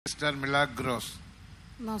Sister Milagros.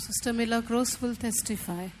 Now Sister Milagros will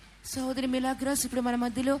testify. సహోదరి మిలాగ్రోస్ ఇప్పుడు మన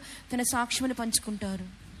మధ్యలో తన సాక్ష్యమును పంచుకుంటారు.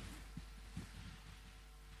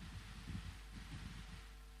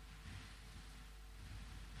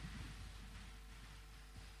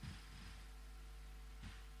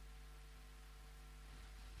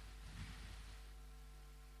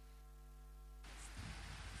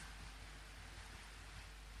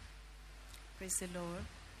 Praise the Lord.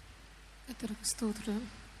 కర్తருக்கு స్తోత్రం.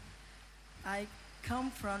 I come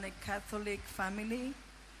from a Catholic family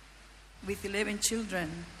with 11 children.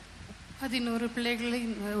 11 பிள்ளைகளை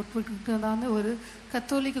உட்பட்டதான ஒரு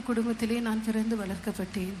கத்தோலிக்க குடும்பத்திலே நான் பிறந்து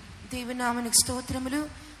வளர்க்கப்பட்டேன். దేవుని నామమునకు స్తోత్రములు.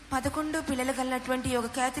 11 పిల్లలు కలిగినటువంటి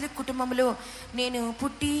ఒక కేథలిక్ కుటుంబంలో నేను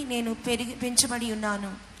పుట్టి నేను పెంచబడి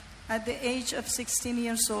ఉన్నాను. At the age of 16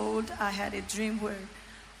 years old, I had a dream where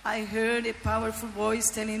I heard a powerful voice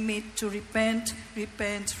telling me to repent,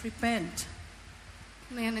 repent, repent.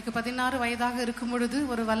 எனக்கு 16 வயதாக இருக்கும் பொழுது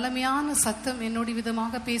ஒரு வல்லமையான சத்தம் என்னோடு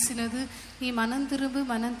விதமாக பேசினது, நீ மனம் திரும்பு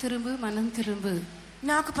மனம் திரும்பு மனம் திரும்பு.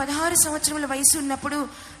 నాకు 16 సంవత్సరముల వయసు ఉన్నప్పుడు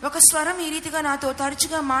ఒక స్వరం ఈ రీతిగా నాతో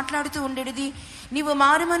తరచుగా మాట్లాడుతూ ఉండేది, నీవు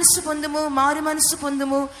మారు మనసు పొందుము మారు మనసు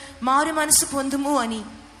పొందుము మారు మనసు పొందుము అని.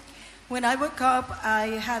 When I woke up, I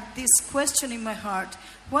had this question in my heart.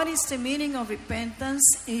 What is the meaning of repentance?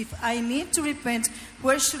 If I need to repent,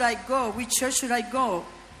 where should I go? Which church should I go?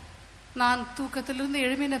 நான் தூக்கத்திலிருந்து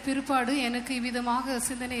எழும்பின பிற்பாடு எனக்கு இவ்விதமாக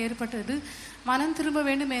சிந்தனை ஏற்பட்டது. மனம் திரும்ப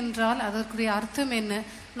வேண்டும் என்றால் அதற்குரிய அர்த்தம் என்ன?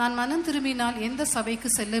 நான் மனம் திரும்பினால் எந்த சபைக்கு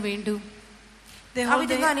செல்ல வேண்டும்? ఆ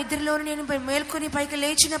విధంగా నిద్రలో నేను మేల్కొని పైకి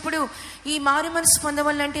లేచినప్పుడు ఈ మారు మనసు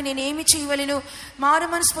పొందవాలంటే నేను ఏమి చేయవలెను, మారు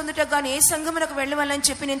మనసు పొందుటకు గాని ఏ సంఘమునకు వెళ్ళవాలని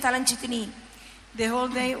చెప్పి నేను తలంచితిని. The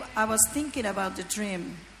whole day I was thinking about the dream.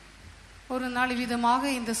 ஒரு நாள் விதமாக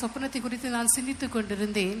இந்த சொப்பனத்தை குறித்து நான் சிந்தித்துக்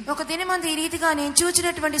கொண்டிருந்தேன். ఒక దినమందు ఈ రీతిగా నేను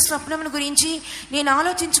చూచినటువంటి స్వప్నమును గురించి నేను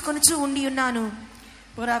ఆలోచించుకొనుచు ఉండి ఉన్నాను.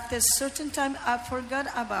 But after a certain time I forgot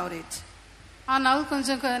about it. ஆனால்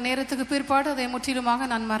கொஞ்சம் நேரத்துக்கு பிற்பாடு அதை முற்றிலுமாக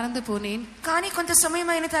நான் மறந்து போனேன். కానీ కొంత సమయం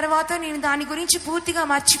అయిన తర్వాత నేను దాని గురించి పూర్తిగా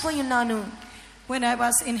మర్చిపోయి ఉన్నాను. When I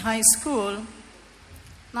was in high school,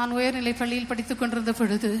 நான் உயர்நிலை பள்ளியில் படித்துக் கொண்டிருந்த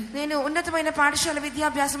பொழுது నేను ఉన్నతమైన పాఠశాల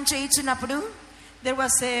విద్యాభ్యాసం చేయుచున్నప్పుడు there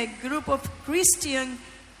was a group of Christian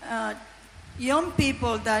young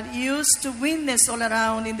people that used to witness all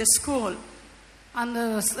around in the school. அந்த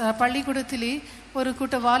பள்ளிக்கூடத்திலே ஒரு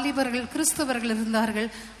கூட்ட வாலிபர்கள் கிறிஸ்தவர்கள் இருந்தார்கள்.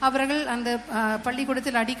 அவர்கள் அந்த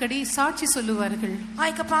பள்ளிக்கூடத்தில் அடிக்கடி சாட்சி சொல்லுவார்கள்.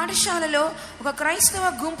 ఆ యొక్క పాఠశాలలో ఒక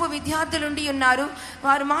క్రైస్తవ గుంపు విద్యార్థులు ఉండి ఉన్నారు.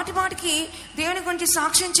 వారు మాటి మాటికి దేవుని గురించి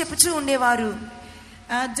సాక్ష్యం చెప్పుచూ ఉండేవారు.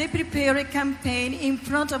 They prepare a campaign in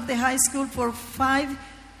front of the high school for 5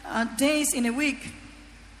 days in a week.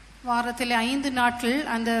 வாரத்திலே 5 நாட்கள்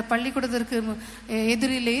அந்த பள்ளிக்கூடத்திற்கு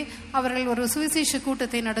எதிரிலே அவர்கள் ஒரு சுவிசேஷ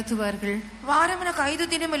கூட்டத்தை நடத்துவார்கள். వారమునకు 5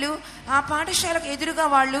 దినములు ఆ పాఠశాలకు ఎదురుగా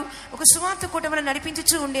వాళ్ళు ఒక సువార్త కూటమును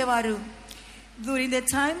నడిపించుచూ ఉండేవారు. During the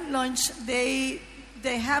time lunch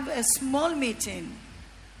they have a small meeting,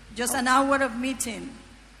 just an hour of meeting.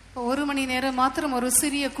 1 மணி நேரம் மாத்திரம் ஒரு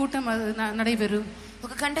சிறிய கூட்டம் நடைபெறும்.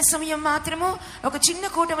 ఒక గంట సమయం మాత్రము ఒక చిన్న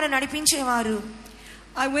కూటమును నడిపించేవారు.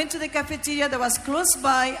 I went to the cafeteria that was close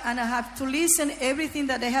by and I have to listen everything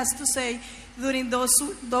that they has to say during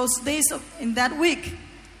those days in that week.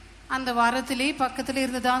 அந்த வாரத்திலே பக்கத்தில்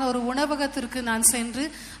இருந்ததான ஒரு உணவகத்திற்கு நான் சென்று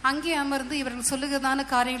அங்கே அமர்ந்து இவர்கள் சொல்லுகிறதான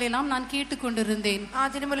காரியங்களை எல்லாம் நான் கேட்டுக்கொண்டிருந்தேன். ఆ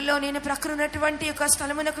దినములలో నేను ప్రక్కన ఉన్నటువంటి ఒక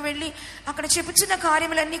స్థలమునకు వెళ్ళి అక్కడ చెప్పుచున్న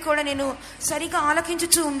కార్యములన్నీ కూడా నేను సరిగా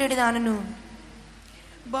ఆలకించుచూ ఉండేదానను.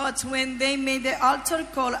 But when they made the altar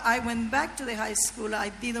call, I went back to the high school. I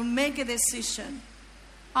didn't make a decision.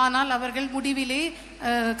 ஆனால் அவர்கள் முடிவிலே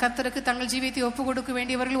கர்த்தருக்கு தங்கள் ஜீவியத்தை ஒப்புக் கொடுக்க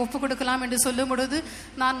வேண்டியவர்கள் ஒப்புக் கொடுக்கலாம் என்று சொல்லும் பொழுது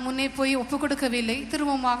நான் முன்னே போய் ஒப்புக் கொடுக்கவில்லை.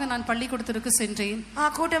 திரும்பமாக நான் பள்ளிக்கூடத்திற்கு சென்றேன். ఆ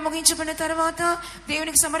కూట ముగించుకున్న తర్వాత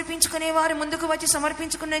దేవునికి సమర్పించుకునేవారు ముందుకు వచ్చి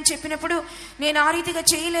సమర్పించుకున్నాను చెప్పినప్పుడు నేను ఆ రీతిగా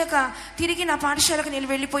చేయలేక తిరిగి నా పాఠశాలకు నేను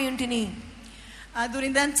వెళ్ళిపోయి ఉంటిని.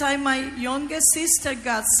 During that time my youngest sister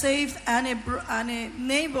got saved and a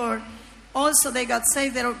neighbor also they got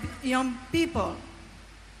saved. They were young people.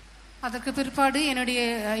 அதற்கு பிற்பாடு என்னுடைய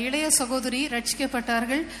இளைய சகோதரி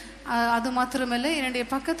ரட்சிக்கப்பட்டார்கள். அது மாத்திரமல்ல என்னுடைய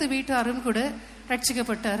பக்கத்து வீட்டாரும் கூட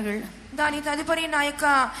రక్షించబడ్డారు. దాని తదుపరి నా యొక్క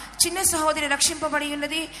చిన్న సహోదరి రక్షింపబడి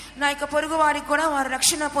ఉన్నది. నా యొక్క పొరుగు వారికి కూడా వారు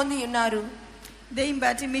రక్షణ పొంది ఉన్నారు. They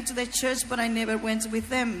invited me to the church but I never went with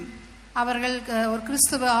them. அவர்கள் ஒரு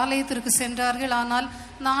கிறிஸ்தவ ஆலயத்திற்கு சென்றார்கள். ஆனால்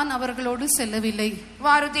நான் அவர்களோடு செல்லவில்லை.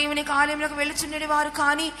 వారు దేవుని ఆలయంలోకి వెళ్ళుచుండేది వారు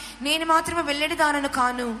కానీ నేను మాత్రమే వెళ్ళేదానను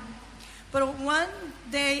కాను. But one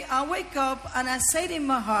day I wake up and I said in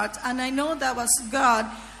my heart and I know that was God,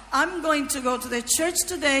 I'm going to go to the church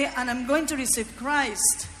today and I'm going to receive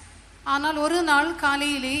Christ. ஆனால் ஒரு நாள்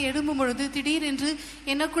காலையிலே எழும்பும் பொழுது திடீரென்று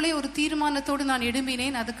எனக்குள்ளே ஒரு தீர்மானத்தோடு நான்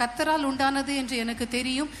எழும்பினேன். அது கர்த்தரால் உண்டானது என்று எனக்கு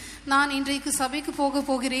தெரியும். நான் இன்றைக்கு சபைக்கு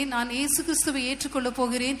போகிறேன், நான் இயேசு கிறிஸ்துவை ஏற்றுக்கொள்ள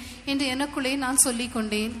போகிறேன் என்று எனக்குள்ளே நான் சொல்லிக்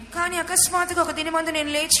కొண்டேன். కానీ అకస్మాత్తుగా ఒక దినమందు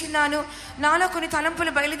నేను లేచి ఉన్నాను. నాలో కొన్ని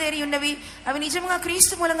తలంపులు బయలుదేరి ఉన్నవి. అవి నిజంగా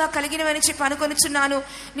క్రీస్తు మూలంగా కలిగినవని చెప్పి అనుకొనుచున్నాను.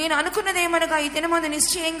 నేను అనుకున్నదేమనగా ఈ దినమందు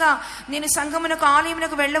నిశ్చయంగా నేను సంఘమునకు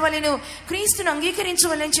ఆలయమునకు వెళ్ళవలెను, క్రీస్తును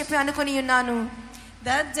అంగీకరించవలెని చెప్పి అనుకొని ఉన్నాను.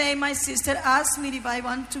 That day my sister asked me if I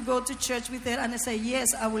want to go to church with her, and I said yes,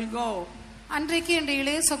 I will go. அன்றைக்கு என்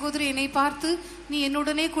இளைய சகோதரி என்னை பார்த்து, நீ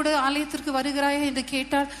என்னுடனே கூட ஆலயத்திற்கு வருகிறாயா என்று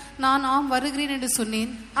கேட்டால் நான் ஆம் வருகிறேன் என்று சொன்னேன்.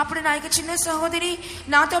 అప్పుడు నా చిన్న సహోదరి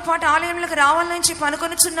నాతో పాటు ఆలయంలోకి రావాలని చెప్పి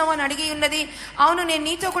అనుకొనుచున్నావు అని అడిగి ఉన్నది. అవును, నేను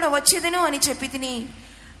నీతో కూడా వచ్చేదను అని చెప్పి తిని.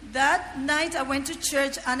 That night I went to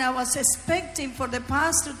church and I was expecting for the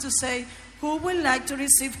pastor to say who would like to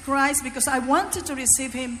receive Christ, because I wanted to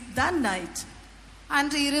receive him that night.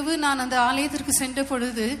 அன்று இரவு நான் அந்த ஆலயத்திற்கு சென்ற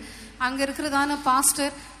பொழுது அங்க இருக்கிறதான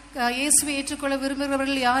பாஸ்டர் இயேசுவை ஏற்றுக்கொள்ள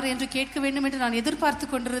விரும்புகிறவர்கள் யார் என்று கேட்க வேண்டும் என்று நான் எதிர்பார்த்து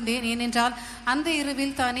கொண்டிருந்தேன். ஏனென்றால் அந்த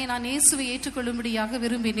இரவில் தானே நான் இயேசுவை ఏற்றுకొల్లుம்பడిயாக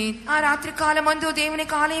విరుంబినేన్. ఆ రాత్రి కాలమందు దేవుని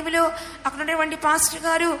ఆలయములో అక్కడ ఉన్నటువంటి పాస్టర్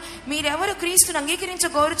గారు మీరెవరు క్రీస్తును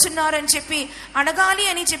అంగీకరించగోరుచున్నారు అని చెప్పి అడగాలి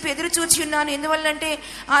అని చెప్పి ఎదురు చూచి ఉన్నాను. ఎందువల్లంటే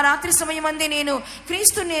ఆ రాత్రి సమయమందే నేను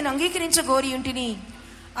క్రీస్తుని నేను అంగీకరించగోరి ఉంటిని.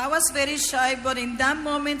 I was very shy, but in that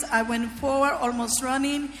moment I went forward, almost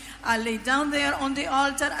running. I lay down there on the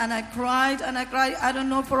altar and I cried and I cried. I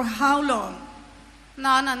don't know for how long.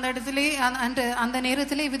 நான் அந்த இடத்திலே அந்த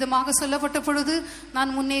நேரத்திலே விதமாக சொல்லப்பட்ட பொழுது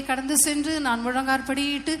நான் முன்னே கடந்து சென்று நான்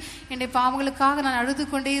முழங்காற்படியிட்டு என்னுடைய பாவங்களுக்காக நான் அழுது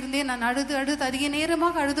கொண்டே இருந்தேன். நான் அழுது அதிக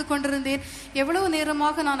நேரமாக அழுது கொண்டிருந்தேன். எவ்வளவு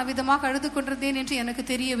நேரமாக நான் விதமாக அழுது கொண்டிருந்தேன் என்று எனக்கு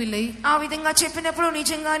தெரியவில்லை. ఆ విధంగా చెప్పినప్పుడు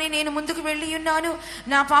నిజంగానే నేను ముందుకు వెళ్ళి ఉన్నాను.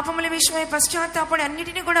 నా పాపముల విషయమై పశ్చాత్తాపడి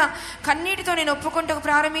అన్నిటిని కూడా కన్నీటితో నేను ఒప్పుకుంటూ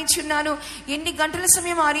ప్రారంభించి ఉన్నాను. ఎన్ని గంటల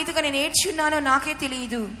సమయం ఆ రీతిగా నేను ఏడ్చి ఉన్నానో నాకే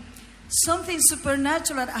తెలియదు. Something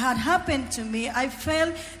supernatural had happened to me. I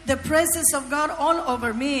felt the presence of God all over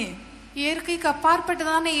me. இயற்கைக்கு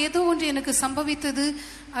அப்பாற்பட்டதான ஏதோ ஒன்று எனக்கு சம்பவித்தது.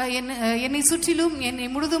 என்னை சுற்றிலும் என்னை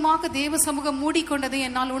முழுதுமாக தேவ சமூகம் மூடிக்கொண்டதை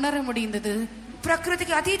என்னால் உணர முடிந்தது.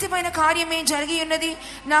 ప్రకృతికి అతీతమైన కార్యమే జరిగి ఉన్నది.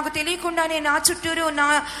 నాకు తెలియకుండానే నా చుట్టూరు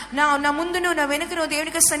నా ముందును నా వెనుకను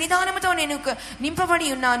దేవునికి సన్నిధానముతో నేను నింపబడి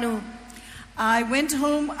ఉన్నాను. I went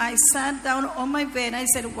home, I sat down on my bed, I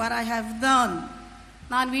said what I have done.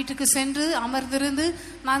 நான் வீட்டுக்கு சென்று அமர்ந்திருந்து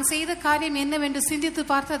நான் செய்த காரியம் என்னவென்று சிந்தித்து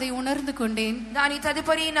பார்த்து அதை உணர்ந்து கொண்டேன். దాని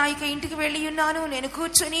తదుపరి నా ఇంటికి వెళ్ళి ఉన్నాను. నేను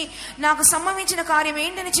కూర్చొని నాకు సంభవించిన కార్యం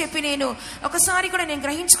ఏంటని చెప్పి నేను ఒకసారి కూడా నేను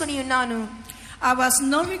గ్రహించుకొని ఉన్నాను. I was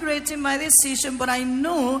not regretting my decision, but I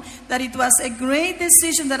know that it was a great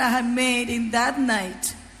decision that I had made in that night.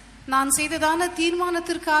 நான் செய்ததான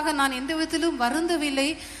தீர்மானத்திற்காக நான் எந்த விதத்திலும் வருந்தவில்லை.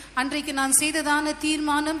 அன்றைக்கு நான் செய்ததான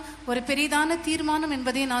தீர்மானம் ஒரு பெரிதான தீர்மானம்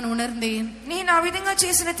என்பதை நான் உணர்ந்தேன். నేను ఆ విధంగా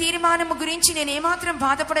చేసిన తీర్మానము గురించి నేను ఏమాత్రం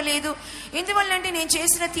బాధపడలేదు. ఎందువల్లంటే నేను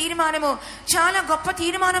చేసిన తీర్మానము చాలా గొప్ప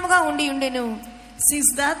తీర్మానముగా ఉండి ఉండెను. Since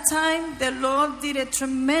that time the Lord did a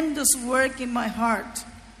tremendous work in my heart.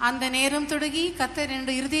 அந்த நேரம் தொடங்கி கர்த்தர்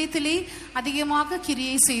என்னுடைய இதயத்திலே அதிகமாக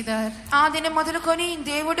கிரியை செய்தார். ఆ దినం మొదలుకొని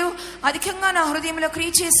దేవుడు అధికంగా నా హృదయంలో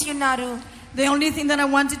క్రియ చేసి ఉన్నారు. The only thing that I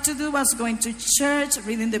wanted to do was going to church,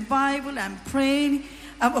 reading the Bible and praying.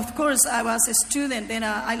 Of course, I was a student, then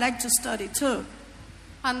I like to study too.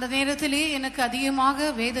 அந்த நேரத்திலே எனக்கு அதிகமாக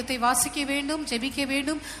வேதத்தை வாசிக்க வேண்டும், ஜெபிக்க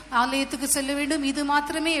வேண்டும், ஆலயத்துக்கு செல்ல வேண்டும். இது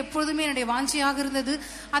மாத்திரமே எப்பொழுதுமே என்னுடைய வாஞ்சியாக இருந்தது.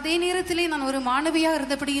 அதே நேரத்திலே நான் ஒரு மாணவியாக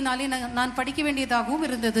இருந்தபடியினாலே நான் படிக்க வேண்டியதாகவும்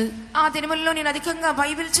இருந்தது. ఆ దినముల్లో నేను అధికంగా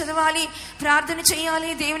బైబిల్ చదవాలి, ప్రార్థన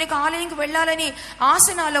చేయాలి, దేవునికి ఆలయానికి వెళ్ళాలని ఆశ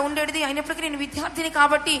నాలో ఉండేది. అయినప్పటికీ నేను విద్యార్థిని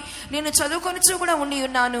కాబట్టి నేను చదువుకొనుచూ కూడా ఉండి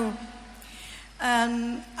ఉన్నాను.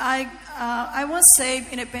 I was saved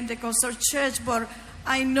in a Pentecostal church, but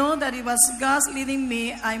I know that it was God leading me.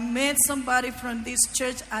 I met somebody from this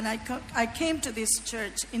church and I came to this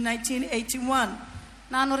church in 1981.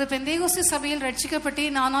 நான் ஒரு பெந்தேகோஸ்து சபையில்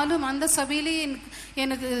ரட்சிக்கப்பட்டேன். ஆனாலும் அந்த சபையிலே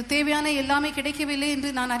எனக்கு தேவையான எல்லாமே கிடைக்கவில்லை என்று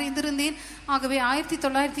நான் அறிந்திருந்தேன். ஆகவே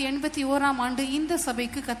 1981ஆம் ஆண்டு இந்த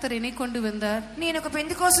சபைக்கு கர்த்தர் என்னை கொண்டு வந்தார். నేను ఒక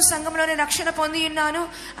పెంతెకోస్తు సంఘంలోనే రక్షణ పొంది ఉన్నాను.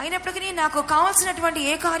 అయినప్పటికీ నాకు కావాల్సినటువంటి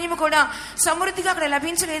ఏ కార్యము కూడా సమృద్ధిగా అక్కడ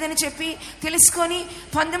లభించలేదని చెప్పి తెలుసుకొని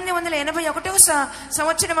 1981వ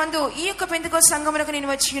సంవత్సరమందు ఈ యొక్క పెంతెకోస్తు సంఘమునకు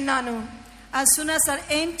నేను వచ్చి ఉన్నాను. As soon as I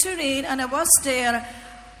entered in and I was there,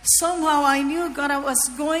 somehow I knew God was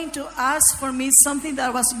going to ask for me something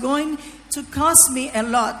that was going to cost me a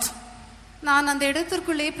lot. நான் அந்த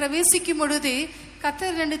இடத்திற்குள்ளே பிரவேசிக்கும் பொழுதே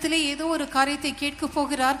கர்த்தர் என்னிடத்திலே ஏதோ ஒரு காரியத்தை கேட்க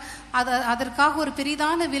போகிறார், அதற்காக ஒரு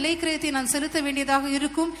பெரிதான விலை கிரயத்தை நான் செலுத்த வேண்டியதாக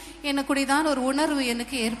இருக்கும் எனக்குடையதான் ஒரு உணர்வு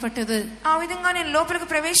எனக்கு ஏற்பட்டது. ఆ విధంగా నేను లోపలికి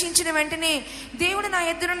ప్రవేశించిన వెంటనే దేవుడు నా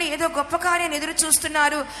ఎదురుని ఏదో గొప్ప కార్యాన్ని ఎదురు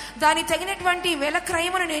చూస్తున్నారు, దానికి తగినటువంటి విల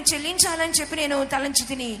క్రయమును నేను చెల్లించాలని చెప్పి నేను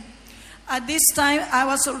తలంచితిని. At this time I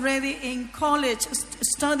was already in college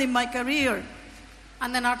studying my career.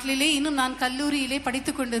 அந்த நாட்டிலே இன்னும் நான் கல்லூரியிலே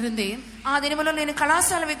படித்துக் கொண்டிருந்தேன். ఆ దినములో నేను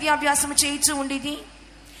కళాశాల విద్యాభ్యాసం చేయించు ఉండేది.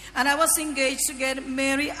 And I was engaged to get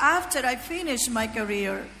married after I finished my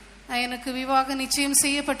career. எனக்கு விவாக நிச்சயம்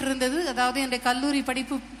செய்யப்பட்டிருந்தது. அதாவது என்னுடைய கல்லூரி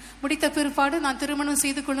படிப்பு முடித்த பிற்பாடு நான் திருமணம்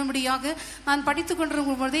செய்து கொள்ளும்படியாக நான் படித்துக்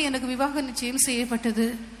கொண்டிருக்கும் பொழுதே எனக்கு விவாக நிச்சயம் செய்யப்பட்டது.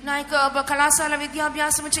 నా యొక్క కళాశాల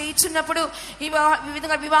విద్యాభ్యాసం చేయించున్నప్పుడు ఈ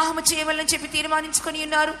విధంగా వివాహం చేయవాలని చెప్పి తీర్మానించుకొని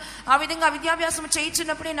ఉన్నారు. ఆ విధంగా విద్యాభ్యాసం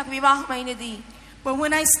చేయించున్నప్పుడే నాకు వివాహం అయినది. But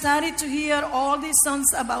when I started to hear all these songs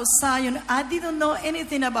about Zion, I didn't know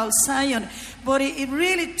anything about Zion, but it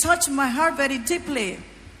really touched my heart very deeply.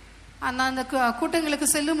 அந்த கூட்டங்களுக்கு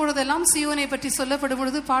செல்லும் பொழுதெல்லாம் சியோனை பற்றி சொல்லப்படும்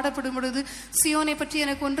பொழுது, பாடப்படும் பொழுது சியோனை பற்றி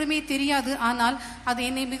எனக்கு ஒன்றுமே தெரியாது. ஆனால் அது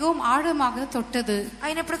என்னை மிகவும் ஆழமாக தொட்டது.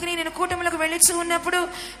 అయినప్పటికీ నేను కూటములకు వెళ్ళిచు ఉన్నప్పుడు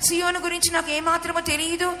సియోను గురించి నాకు ఏమాత్రమో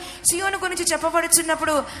తెలియదు. సియోను గురించి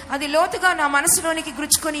చెప్పబడుచున్నప్పుడు అది లోతుగా నా మనసులోనికి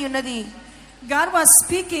గుచ్చుకొని ఉన్నది. God was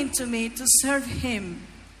speaking to me to serve him.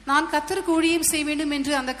 நான் கர்த்தருக்கு ஊழியம் செய்ய வேண்டும்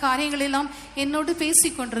என்று அந்த காரியங்கள் எல்லாம் என்னோடு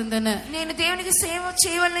பேசிக் கொண்டிருந்தன. నేను దేవునికి సేవ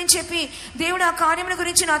చేయాలని చెప్పి దేవుడు ఆ కార్యముల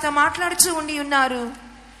గురించి నాతో మాట్లాడుచూ ఉండి ఉన్నారు.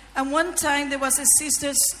 And one time there was a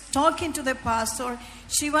sister talking to the pastor.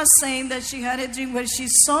 She was saying that she had a dream where she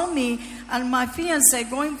saw me and my fiancé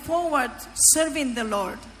going forward serving the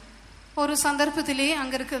Lord. ஒரு சந்தர்ப்பத்திலே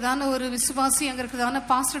அங்க இருக்கிறதான ஒரு விசுவாசி அங்க இருக்கிறதான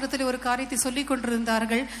pastor இடத்துல ஒரு காரியத்தை சொல்லிக்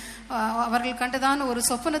கொண்டிருந்தார்கள். அவர்கள் கண்டதான ஒரு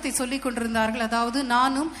சொப்பனத்தை சொல்லிக் கொண்டிருந்தார்கள். அதாவது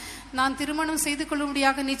நான் திருமணம் செய்து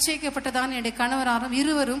கொள்ளும்படியாக நிச்சயிக்கப்பட்டதான் என்னுடைய கணவராரும்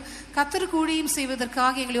இருவரும் கர்த்தருக்கு ஊழியம்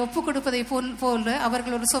செய்வதற்காக எங்களை ஒப்புக் கொடுப்பதை போல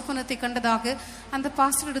அவர்கள் ஒரு சொப்பனத்தை கண்டதாக அந்த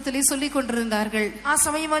பாஸ்டர் இடத்திலே சொல்லிக் கொண்டிருந்தார்கள். ఆ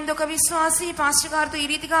సమయమందు ఒక విశ్వాసి పాస్టర్ గారితో ఈ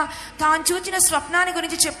రీతిగా తాను చూచిన స్వప్నాన్ని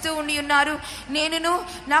గురించి చెప్తూ ఉండి ఉన్నారు.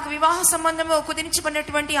 నాకు వివాహ సంబంధము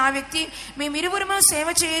కుదిరించబడినటువంటి ఆ వ్యక్తి మేమిరువురము సేవ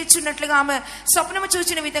చేయుచున్నట్లుగా ఆమె స్వప్నము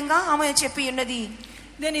చూచిన విధంగా ఆమె చెప్పి ఉన్నది.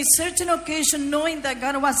 Then in certain occasion, knowing that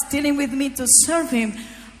God was dealing with me to serve him,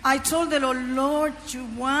 I told the Lord, Lord, you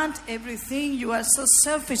want everything. You are so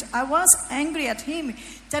selfish. I was angry at him,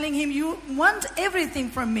 telling him, you want everything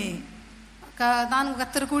from me. நான்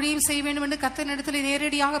கர்த்தருக்கு ஊழியம் செய்ய வேண்டும் என்று கர்த்தரிடத்திலே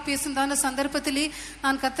நேரடியாக பேசும் சந்தர்ப்பத்திலே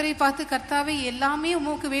நான் கர்த்தரை பார்த்து, கர்த்தாவே எல்லாமே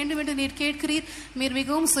உமக்கு வேண்டும் என்று நீர் கேட்கிறீர், நீர்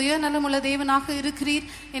மிகவும் சுயநலமுள்ள தேவனாக இருக்கிறீர்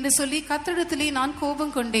என்று சொல்லி கர்த்தரிடத்திலே நான்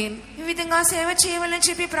கோபம் கொண்டேன். ఈ విధంగా సేవ చేయాలని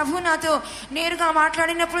చెప్పి ప్రభు నాతో నేరుగా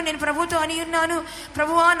మాట్లాడినప్పుడు నేను ప్రభుతో అని ఉన్నాను,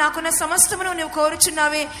 ప్రభువా నాకున్న సమస్తమును నువ్వు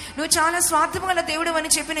కోరుచున్నావే, నువ్వు చాలా స్వార్థము గల దేవుడు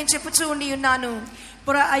అని చెప్పి నేను చెప్పుచూ ఉండి ఉన్నాను.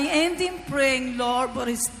 But I ended praying, Lord, but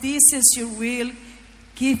if this is your will,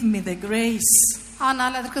 give me the grace.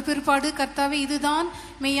 ஆனால் அதற்கு பிற்பாடு, கர்த்தாவே இதுதான்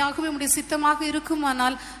மெய்யாகவே உம்முடைய சித்தமாக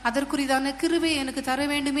இருக்குமானால் அதற்குரிதான கிருபை எனக்கு தர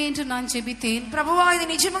வேண்டுமே என்று நான் ஜெபித்தேன். ప్రభువా ఇది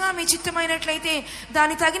నిజంగా మీ చిత్తమైనట్లయితే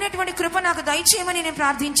దాని తగినటువంటి కృప నాకు దయచేయమని నేను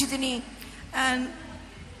ప్రార్థించితిని. And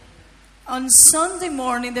on Sunday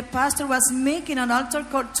morning the pastor was making an altar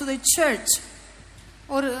call to the church.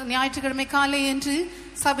 ஒரு ஞாயிற்றுக்கிழமை காலை என்று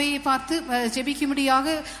சபையை பார்த்து ஜெபிக்கும்படியாக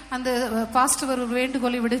அந்த பாஸ்டர் ஒரு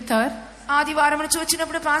வேண்டுகோளை விடுத்தார். ఆదివారం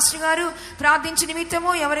చూచినప్పుడు పాస్టర్ గారు ప్రార్థించే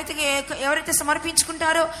నిమిత్తము ఎవరైతే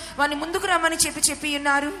సమర్పించుకుంటారో వారిని ముందుకు రమ్మని చెప్పి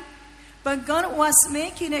ఉన్నారు. But God was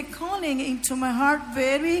making a calling into my heart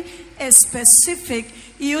very specific,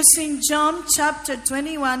 using John chapter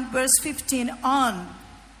 21 verse 15 on.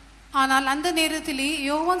 ஆனால் அந்த நேரத்திலே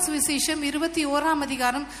யோவான் சுவிசேஷம் 21ஆம்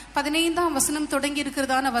அதிகாரம் 15ஆம் வசனம் தொடங்கி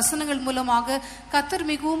இருக்கிறதான வசனங்கள் மூலமாக கர்த்தர்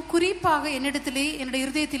மிகவும் குறிப்பாக என்னிடத்திலே என்னுடைய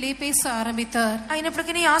இருதயத்திலே பேச ஆரம்பித்தார்.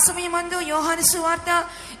 అయినప్పటికీ ఆ సమయమందు యోహాను సువార్త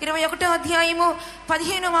 21వ అధ్యాయము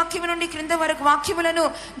 15వ వాక్యం నుండి క్రింద వరకు వాక్యములను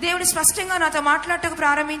దేవుడు స్పష్టంగా నాతో మాట్లాడటకు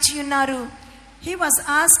ప్రారంభించి ఉన్నారు. He was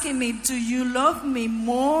asking me, do you love me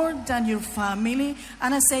more than your family?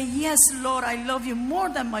 And I say, yes, Lord, I love you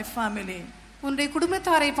more than my family. உன்னுடைய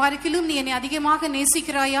குடும்பத்தாரை பார்க்கிலும் நீ என்னை அதிகமாக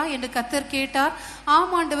நேசிக்கிறாயா என்று கர்த்தர் கேட்டார்.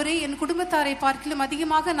 ஆம் ஆண்டவரே, என் குடும்பத்தாரை பார்க்கிலும்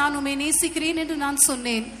அதிகமாக நான் உம்மை நேசிக்கிறேன் என்று நான்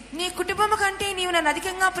சொன்னேன். నీ కుటుంబం కంటే నీవు నన్ను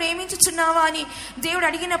అధికంగా ప్రేమించుచున్నావా అని దేవుడు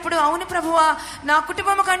అడిగినప్పుడు, అవును ప్రభువా, నా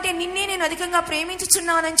కుటుంబం కంటే నిన్నే నేను అధికంగా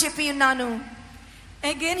ప్రేమించుచున్నానని చెప్పి ఉన్నాను.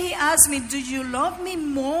 Again he asked me, do you love me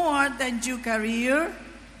more than your career?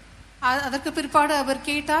 அதற்கு பிற்பாடு அவர்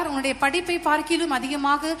கேட்டார், உன்னுடைய படிப்பை பார்க்கிலும்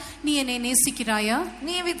அதிகமாக நீ என்னை நேசிக்கிறாயா?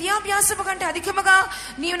 నీ విద్యాభ్యాసము కంటే అధికముగా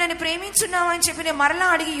నీవు నన్ను ప్రేమించున్నావా అని చెప్పి మరలా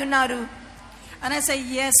అడిగి ఉన్నారు. And I say,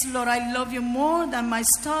 yes, Lord, I love you more than my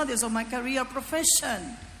studies or my career profession.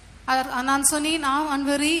 நான் சொன்னேன்,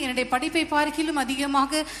 அன்பரே, என்னுடைய படிப்பை பார்க்கிலும்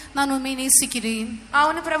அதிகமாக நான் உம்மை நேசிக்கிறேன்.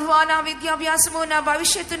 అవును ప్రభువా, నా విద్యాభ్యాసము, నా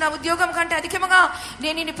భవిష్యత్తు, నా ఉద్యోగం కంటే అధికముగా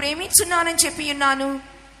నేను నిన్ను ప్రేమించున్నానని చెప్పి ఉన్నాను.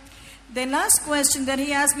 The last question that he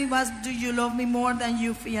asked me was, do you love me more than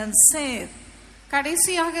your fiancé?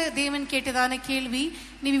 கடைசியாக தேவன் கேட்டதான கேள்வி,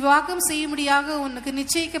 நீ விவாகம் செய்யும்படியாக உனக்கு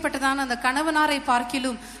நிச்சயிக்கப்பட்டதான அந்த கணவனாரை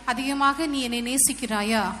பார்க்கிலும் அதிகமாக நீ என்னை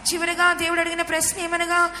நேசிக்கிறாயா? చివరిగా దేవుడు అడిగిన ప్రశ్న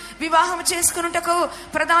ఏమనగా, వివాహం చేసుకొనుటకు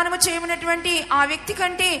ప్రదానము చేయమన్నటువంటి ఆ వ్యక్తి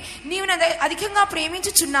కంటే నీవు నన్ను అధికంగా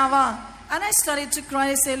ప్రేమించుచున్నావా? And I started to cry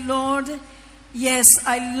and say, Lord, yes,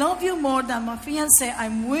 I love you more than my fiancé.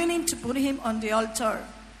 I'm willing to put him on the altar.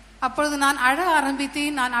 அப்பொழுது நான் அழ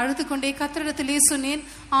ஆரம்பித்தேன். நான் அழுது கொண்டே கர்த்தரிடத்திலே சொன்னேன்,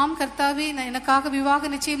 ஆம் கர்த்தாவே, எனக்காக விவாக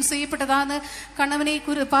நிச்சயம் செய்யப்பட்டதான கணவனை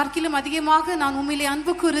பார்க்கிலும் அதிகமாக நான் உம்மிலே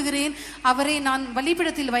அன்பு கூறுகிறேன், அவரை நான்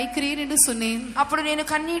பலிபீடத்தில் வைக்கிறேன் என்று சொன்னேன். అప్పుడు నేను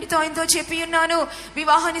కన్నీటితో ఆయనతో చెప్పి ఉన్నాను,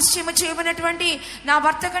 వివాహ నిశ్చయం చేయబడినటువంటి నా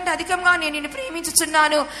భర్త కంటే అధికంగా నేను నిన్ను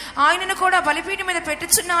ప్రేమించుచున్నాను, ఆయనను కూడా బలిపీఠం మీద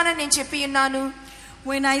పెట్టుచున్నానని నేను చెప్పి ఉన్నాను.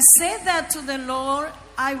 When I said that to the Lord,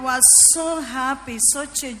 I was so happy.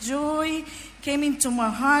 Such a joy came into my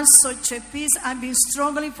heart, such a peace. I've been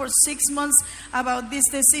struggling for 6 months about this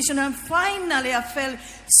decision, and finally I felt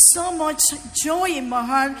so much joy in my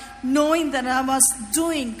heart knowing that I was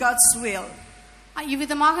doing God's will.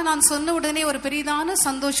 இவ்விதமாக நான் சொன்ன உடனே ஒரு பெரிதான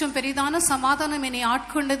சந்தோஷம், பெரிதான சமாதானம் என்னை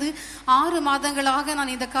ஆட்கொண்டது. 6 மாதங்களாக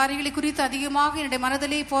நான் இந்த காரியங்களை குறித்து அதிகமாக என்னுடைய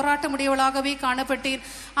மனதிலே போராட்டமுடையவளாகவே காணப்பட்டேன்.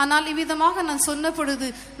 ஆனால் இவ்விதமாக நான் சொன்ன பொழுது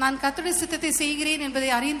நான் கர்த்தருடைய சித்தத்தை செய்கிறேன் என்பதை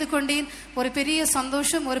அறிந்து கொண்டேன். ஒரு பெரிய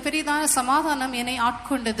சந்தோஷம், ஒரு பெரிதான சமாதானம் என்னை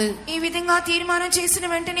ஆட்கொண்டது. ఈ విధంగా తీర్మానం చేసిన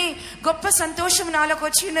వెంటనే గొప్ప సంతోషం నాలోకి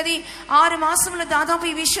వచ్చి ఉన్నది. 6 మాసములు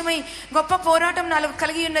దాదాపు ఈ విషయమై గొప్ప పోరాటం నాలో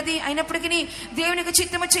కలిగి ఉన్నది. అయినప్పటికీ దేవునికి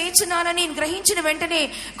చిత్తము చేయించున్నానని గ్రహించిన వెంటనే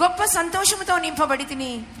గొప్ప సంతోషముతో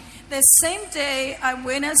నింపబడితిని. The same day I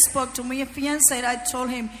went and spoke to my fiancé. I told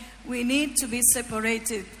him we need to be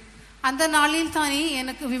separated. அந்த நாளில் தானே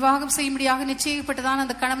எனக்கு விவாகம் செய்யும்படியாக நிச்சயிக்கப்பட்டதான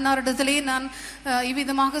அந்த கணவனாரிடத்திலே நான்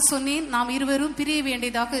இவ்விதமாக சொன்னேன், நாம் இருவரும் பிரிய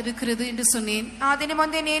வேண்டியதாக இருக்கிறது என்று சொன்னேன். ఆ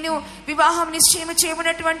దినమందే నేను వివాహం నిశ్చయం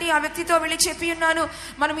చేయబడినటువంటి ఆ వ్యక్తితో వెళ్ళి చెప్పి ఉన్నాను,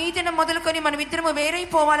 మనం ఈ దినం మొదలుకొని మనం ఇద్దరము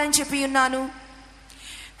వేరైపోవాలని చెప్పి ఉన్నాను.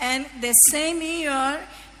 And the same year,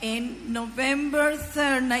 in November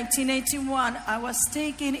 3rd, 1981, I was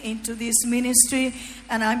taken into this ministry,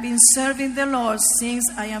 and I've been serving the Lord since.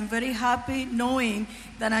 I am very happy knowing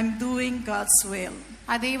that I'm doing God's will.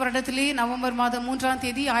 அதே வருடத்திலே நவம்பர் மாதம் 3ஆம்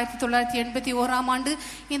தேதி 1981ஆம் ஆண்டு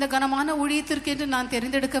இந்த கனமான ஊழியத்திற்கென்று நான்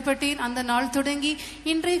தெரிந்தெடுக்கப்பட்டேன். அந்த நாள் தொடங்கி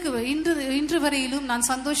இன்று வரையிலும் நான்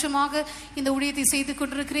சந்தோஷமாக இந்த ஊழியத்தை செய்து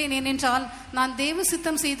கொண்டிருக்கிறேன். ஏனென்றால் நான் தேவ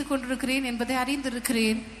சித்தம் செய்து கொண்டிருக்கிறேன் என்பதை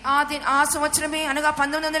அறிந்திருக்கிறேன். ఆ సంవత్సరమే అనగా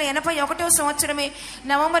 1981వ సంవత్సరమే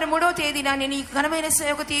నవంబర్ 3వ తేదీన నేను ఈ ఘనమైన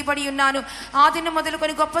సేవకు తీయబడి ఉన్నాను. ఆ దినం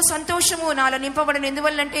మొదలుకొని గొప్ప సంతోషము నాలో నింపబడిన.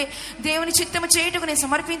 ఎందువల్లంటే దేవుని చిత్తము చేయుటకు నేను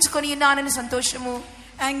సమర్పించుకొని ఉన్నానని సంతోషము.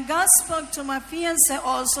 And God spoke to my fiancé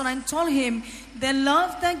also, and I told him the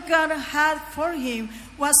love that God had for him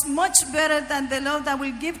was much better than the love that I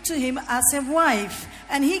will give to him as a wife.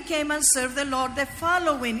 And he came and served the Lord the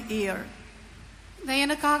following year.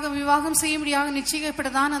 எனக்காக விவாகம் செய்யும்படியாக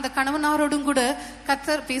நிச்சயிக்கப்பட்டதான் அந்த கணவனாரோடும் கூட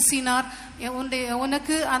கர்த்தர் பேசினார்.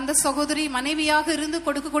 உனக்கு அந்த சகோதரி மனைவியாக இருந்து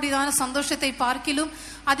கொடுக்கக்கூடியதான சந்தோஷத்தை பார்க்கிலும்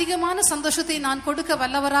அதிகமான சந்தோஷத்தை நான் கொடுக்க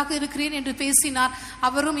வல்லவராக இருக்கிறேன் என்று பேசினார்.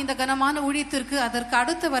 அவரும் இந்த கனமான ஊழியத்திற்கு அதற்கு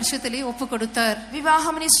அடுத்த வருஷத்திலே ஒப்பு கொடுத்தார்.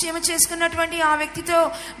 వివాహం నిశ్చయం చేసుకున్నటువంటి ఆ వ్యక్తితో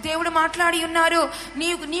దేవుడు మాట్లాడి ఉన్నారు,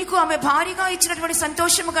 నీకు ఆమె భారీగా ఇచ్చినటువంటి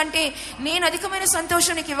సంతోషము కంటే నేను అధికమైన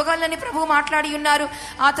సంతోషం నీకు ఇవ్వగలనని ప్రభువు మాట్లాడి ఉన్నారు.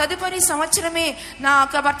 ఆ తదుపరి సంవత్సరమే నా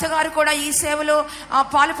భర్త గారు కూడా ఈ సేవలో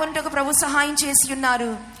పాలు పొందుటకు ప్రభు సహాయం చేసి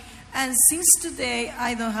ఉన్నారు. And since today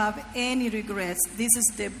I don't have any regrets. This is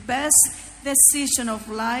the best decision of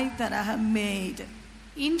life that I have made.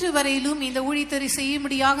 இன்று வரையிலும் இந்த ஊழியத்தை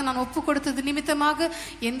செய்யும்படியாக நான் ஒப்பு கொடுத்தது நிமித்தமாக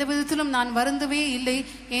எந்த விதத்திலும் நான் வருந்தவே இல்லை.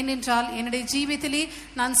 ஏனென்றால் என்னுடைய ஜீவிதத்திலே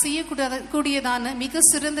நான் செய்யக்கூடியதான மிக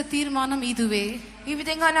சிறந்த தீர்மானம் இதுவே. ఈ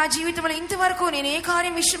విధంగా నా జీవితంలో ఇంతవరకు నేను ఏ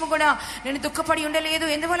కార్యం విషయము కూడా నేను దుఃఖపడి ఉండలేదు.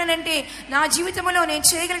 ఎందువలనంటే నా జీవితంలో నేను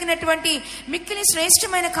చేయగలిగినటువంటి మిక్కిలి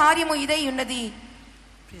శ్రేష్టమైన కార్యము ఇదై ఉన్నది.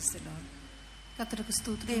 கர்த்தருக்கு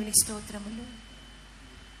ஸ்தோத்திரம். దేవునికి స్తోత్రములు.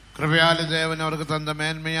 கிருபையால தேவன் அவருக்கு தந்த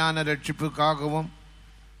மேன்மையான ரட்சிப்புக்காகவும்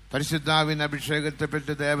பரிசுத்தாவின் அபிஷேகத்தை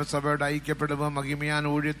பெற்று தேவ சபையோடு ஐக்கியப்படவும்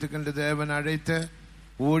மகிமையான ஊழியத்துக்கு என்று தேவன் அழைத்த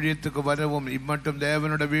ஊழியத்துக்கு வரவும் இம்மட்டும்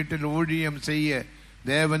தேவனோட வீட்டில் ஊழியம் செய்ய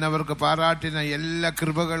தேவன் அவருக்கு பாராட்டின எல்லா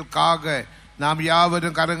கிருபைகளுக்காக நாம்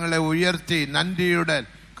யாவரும் கரங்களை உயர்த்தி நன்றியுடன்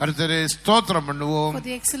கர்த்தரே ஸ்தோத்திரம் பண்ணுவோம். For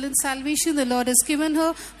the excellent salvation the Lord has given her,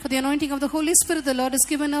 for the anointing of the Holy Spirit the Lord has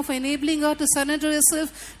given her, for enabling her to surrender herself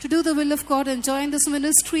to do the will of God and join this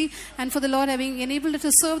ministry, and for the Lord having enabled her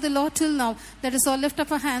to serve the Lord till now. Let us all lift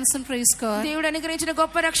up our hands and praise God. దేవుడు అనుగ్రహించిన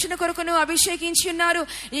గొప్ప రక్షణ కొరకును అభిషేకించి ఉన్నారు.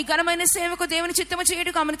 ఈ ఘనమైన సేవకు దేవుని చిత్తము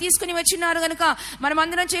చేయుటకు ఆమెను తీసుకుని వచ్చినారు గనుక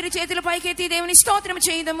మనమందరం చేరి చేతుల పైకెత్తి దేవుని స్తోత్రం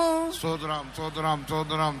చేయుదము. సోదరం సోదరం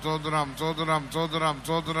సోదరం సోదరం సోదరం సోదరం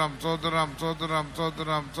సోదరం సోదరం సోదరం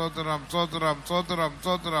సోదరం సోదరం సోదరం సోదరం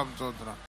సోదరం సోదరం